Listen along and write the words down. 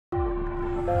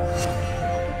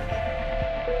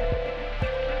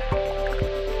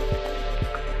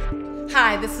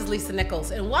Hi, this is Lisa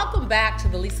Nichols, and welcome back to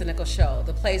the Lisa Nichols Show,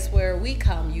 the place where we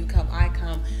come, you come, I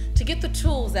come, to get the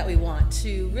tools that we want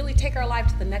to really take our life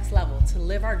to the next level, to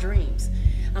live our dreams.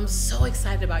 I'm so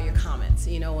excited about your comments.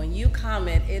 You know, when you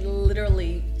comment, it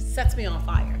literally sets me on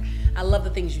fire. I love the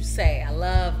things you say. I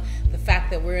love the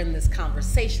fact that we're in this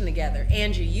conversation together.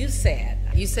 Angie, you said,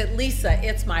 Lisa,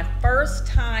 it's my first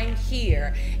time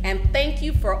here, and thank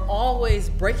you for always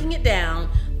breaking it down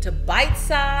to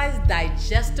bite-sized,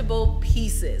 digestible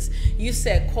pieces. You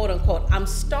said, quote unquote, I'm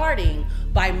starting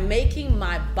by making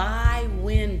my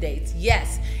buy-win dates.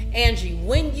 Yes, Angie,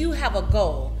 when you have a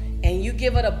goal and you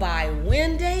give it a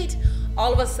buy-win date,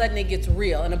 all of a sudden it gets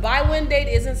real. And a buy-win date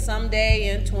isn't someday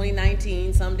in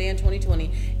 2019, someday in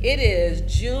 2020. It is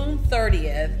June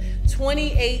 30th,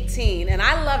 2018. And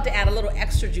I love to add a little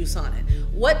extra juice on it.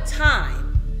 What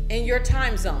time in your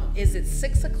time zone? Is it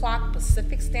 6 o'clock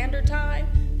Pacific Standard Time?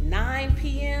 9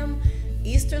 p.m.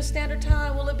 Eastern Standard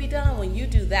Time? Will it be done? When you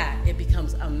do that, it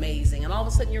becomes amazing. And all of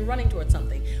a sudden you're running towards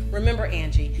something. Remember,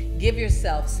 Angie, give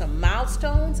yourself some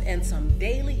milestones and some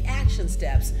daily action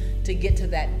steps to get to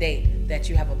that date that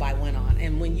you have a buy-win on.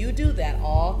 And when you do that,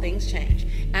 all things change.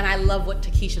 And I love what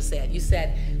Takesha said. You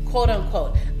said, quote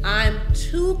unquote, I'm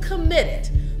too committed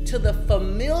to the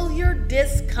familiar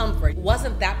discomfort.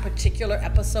 Wasn't that particular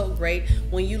episode great?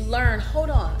 When you learn, hold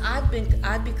on, I've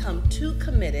become too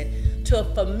committed to a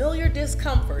familiar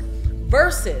discomfort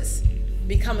versus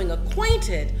becoming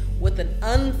acquainted with an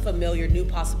unfamiliar new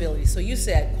possibility. So you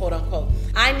said, quote unquote,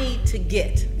 I need to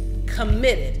get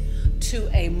committed to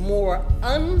a more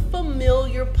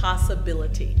unfamiliar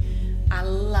possibility. I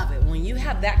love it. When you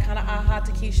have that kind of aha,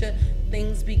 Takesha,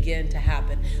 things begin to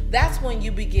happen. That's when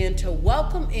you begin to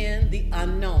welcome in the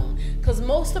unknown. Because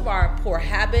most of our poor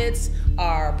habits,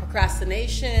 our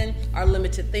procrastination, our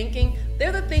limited thinking,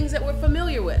 they're the things that we're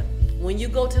familiar with. When you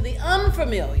go to the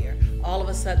unfamiliar, all of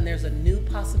a sudden there's a new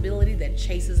possibility that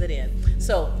chases it in.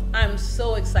 So I'm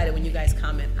so excited when you guys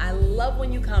comment. I love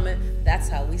when you comment. That's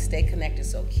how we stay connected.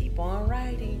 So keep on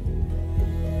writing.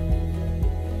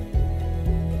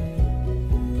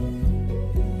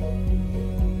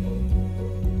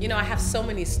 You know, I have so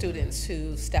many students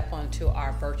who step onto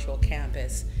our virtual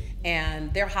campus,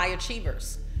 and they're high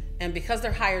achievers. And because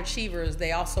they're high achievers,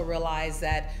 they also realize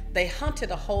that they hunted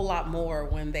a whole lot more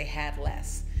when they had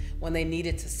less, when they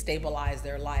needed to stabilize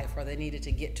their life or they needed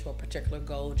to get to a particular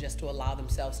goal just to allow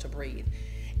themselves to breathe.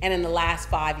 And in the last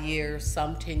 5 years,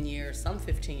 some 10 years, some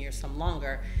 15 years, some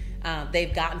longer,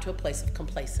 they've gotten to a place of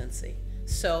complacency.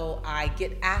 So I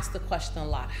get asked the question a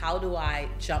lot, how do I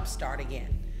jumpstart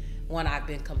again when I've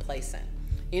been complacent?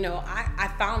 You know, I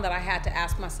found that I had to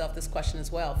ask myself this question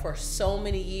as well. For so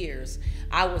many years,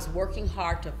 I was working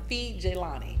hard to feed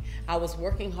Jelani. I was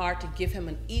working hard to give him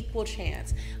an equal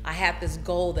chance. I had this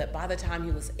goal that by the time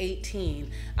he was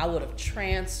 18, I would have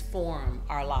transformed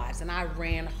our lives. And I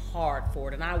ran hard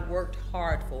for it and I worked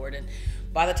hard for it. And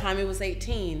by the time he was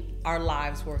 18, our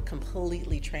lives were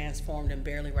completely transformed and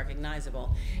barely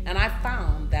recognizable. And I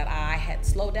found that I had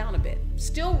slowed down a bit,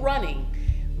 still running,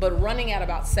 but running at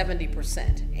about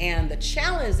 70%. And the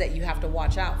challenge that you have to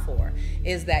watch out for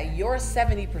is that your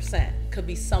 70% could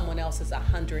be someone else's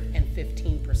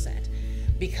 115%,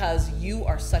 because you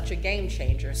are such a game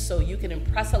changer. So you can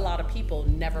impress a lot of people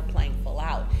never playing full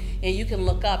out. And you can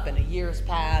look up and a year has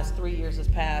passed, 3 years has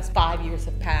passed, 5 years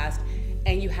have passed,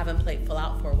 and you haven't played full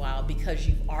out for a while because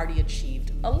you've already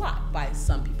achieved a lot by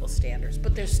some people's standards.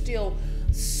 But there's still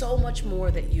so much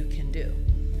more that you can do.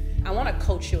 I want to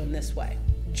coach you in this way.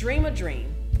 Dream a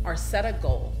dream or set a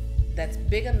goal that's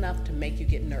big enough to make you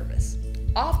get nervous.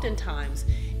 Oftentimes,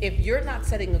 if you're not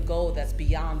setting a goal that's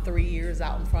beyond 3 years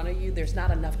out in front of you, there's not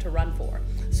enough to run for.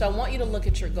 So I want you to look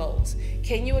at your goals.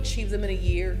 Can you achieve them in a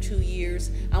year, 2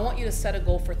 years? I want you to set a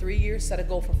goal for 3 years, set a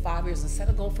goal for 5 years, and set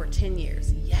a goal for 10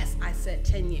 years. Yes, I said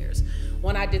 10 years.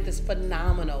 When I did this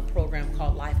phenomenal program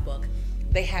called Lifebook,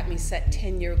 they had me set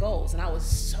 10-year goals, and I was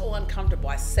so uncomfortable.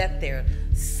 I sat there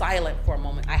silent for a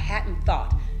moment. I hadn't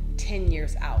thought 10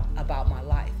 years out about my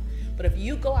life. But if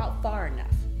you go out far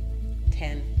enough,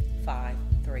 10, 5,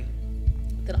 3,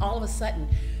 then all of a sudden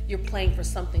you're playing for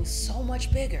something so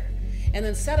much bigger. And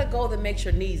then set a goal that makes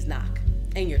your knees knock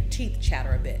and your teeth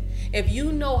chatter a bit. If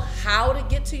you know how to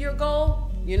get to your goal,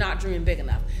 you're not dreaming big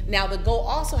enough. Now, the goal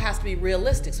also has to be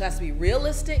realistic. So it has to be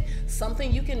realistic,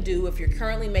 something you can do. If you're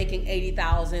currently making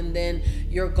 $80,000, then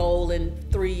your goal in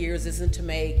 3 years isn't to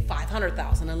make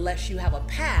 $500,000 unless you have a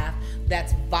path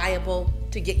that's viable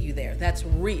to get you there. That's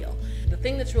real. The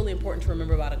thing that's really important to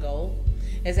remember about a goal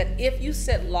is that if you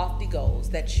set lofty goals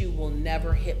that you will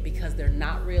never hit because they're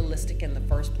not realistic in the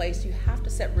first place, you have to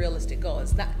set realistic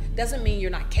goals. Doesn't mean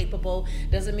you're not capable,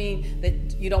 doesn't mean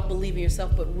that you don't believe in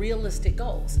yourself, but realistic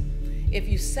goals. If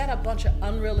you set a bunch of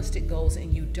unrealistic goals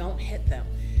and you don't hit them,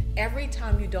 every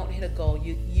time you don't hit a goal,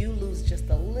 you lose just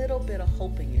a little bit of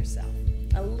hope in yourself,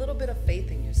 a little bit of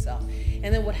faith in yourself.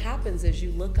 And then what happens is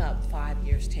you look up 5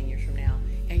 years, 10 years from now,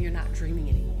 and you're not dreaming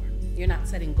anymore. You're not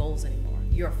setting goals anymore.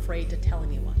 You're afraid to tell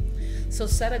anyone. So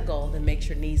set a goal that makes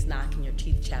your knees knock and your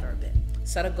teeth chatter a bit.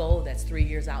 Set a goal that's 3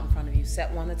 years out in front of you.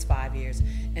 Set one that's 5 years,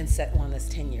 and set one that's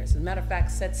 10 years. As a matter of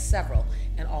fact, set several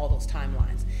in all those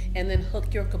timelines. And then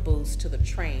hook your caboose to the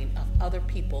train of other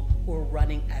people who are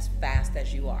running as fast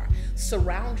as you are.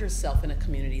 Surround yourself in a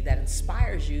community that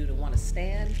inspires you to want to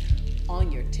stand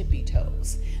on your tippy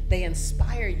toes. They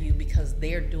inspire you because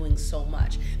they're doing so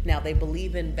much. Now, they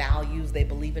believe in values, they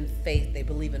believe in faith, they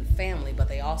believe in family, but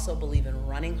they also believe in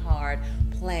running hard,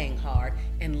 playing hard,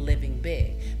 and living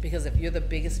big. Because if you're the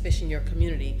biggest fish in your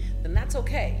community, then that's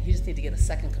okay. You just need to get a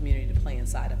second community to play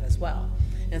inside of as well.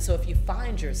 And so if you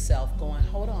find yourself going,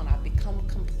 hold on, I've become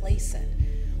complacent,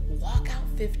 walk out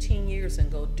 15 years and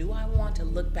go, do I want to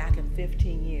look back in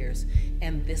 15 years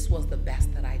and this was the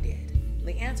best that I did?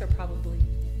 The answer probably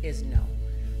is no.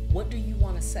 What do you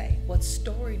want to say? What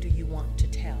story do you want to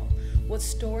tell? What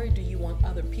story do you want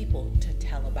other people to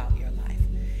tell about your life?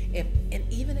 And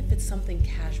even if it's something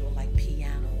casual like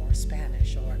piano or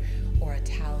Spanish or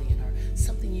Italian or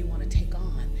something you want to take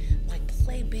on, like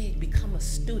play big, become a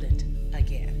student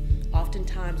again.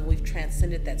 Oftentimes we've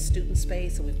transcended that student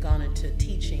space and we've gone into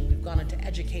teaching, we've gone into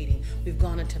educating, we've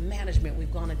gone into management,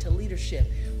 we've gone into leadership.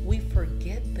 We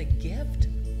forget the gift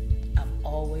of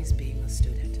always being a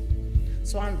student.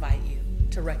 So I invite you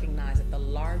to recognize that the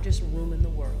largest room in the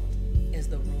world is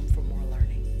the room for more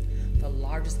learning. The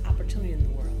largest opportunity in the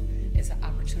world is an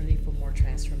opportunity for more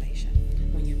transformation.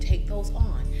 When you take those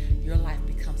on, your life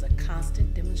becomes a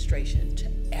constant demonstration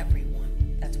to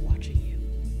everyone that's watching you.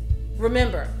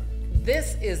 Remember,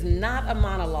 this is not a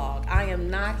monologue. I am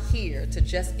not here to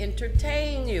just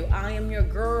entertain you. I am your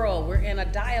girl. We're in a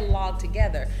dialogue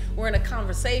together. We're in a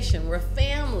conversation. We're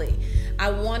family.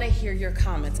 I want to hear your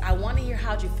comments. I want to hear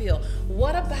how you feel.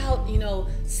 What about,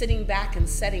 sitting back and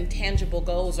setting tangible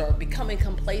goals or becoming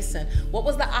complacent? What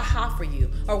was the aha for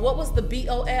you? Or what was the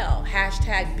BOL?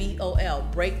 Hashtag BOL,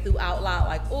 breakthrough out loud.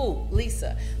 Like, ooh,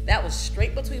 Lisa, that was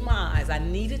straight between my eyes. I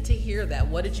needed to hear that.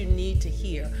 What did you need to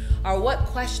hear? Or what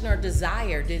question or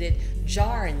desire did it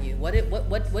jar in you? What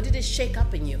did it shake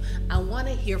up in you? I want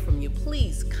to hear from you.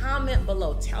 Please comment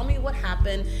below. Tell me what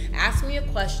happened. Ask me a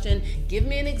question. Give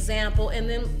me an example. And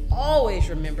then always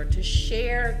remember to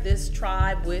share this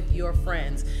tribe with your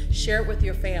friends. Share it with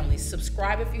your family.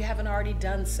 Subscribe if you haven't already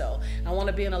done so. I want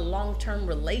to be in a long-term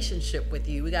relationship with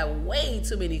you. We got way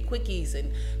too many quickies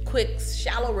and quick,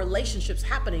 shallow relationships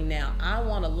happening now. I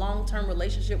want a long-term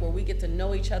relationship where we get to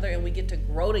know each other and we get to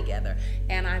grow together.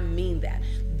 And I mean that.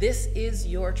 This is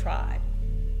your tribe.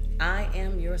 I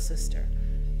am your sister.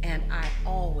 And I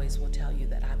always will tell you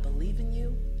that I believe in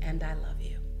you and I love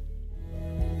you.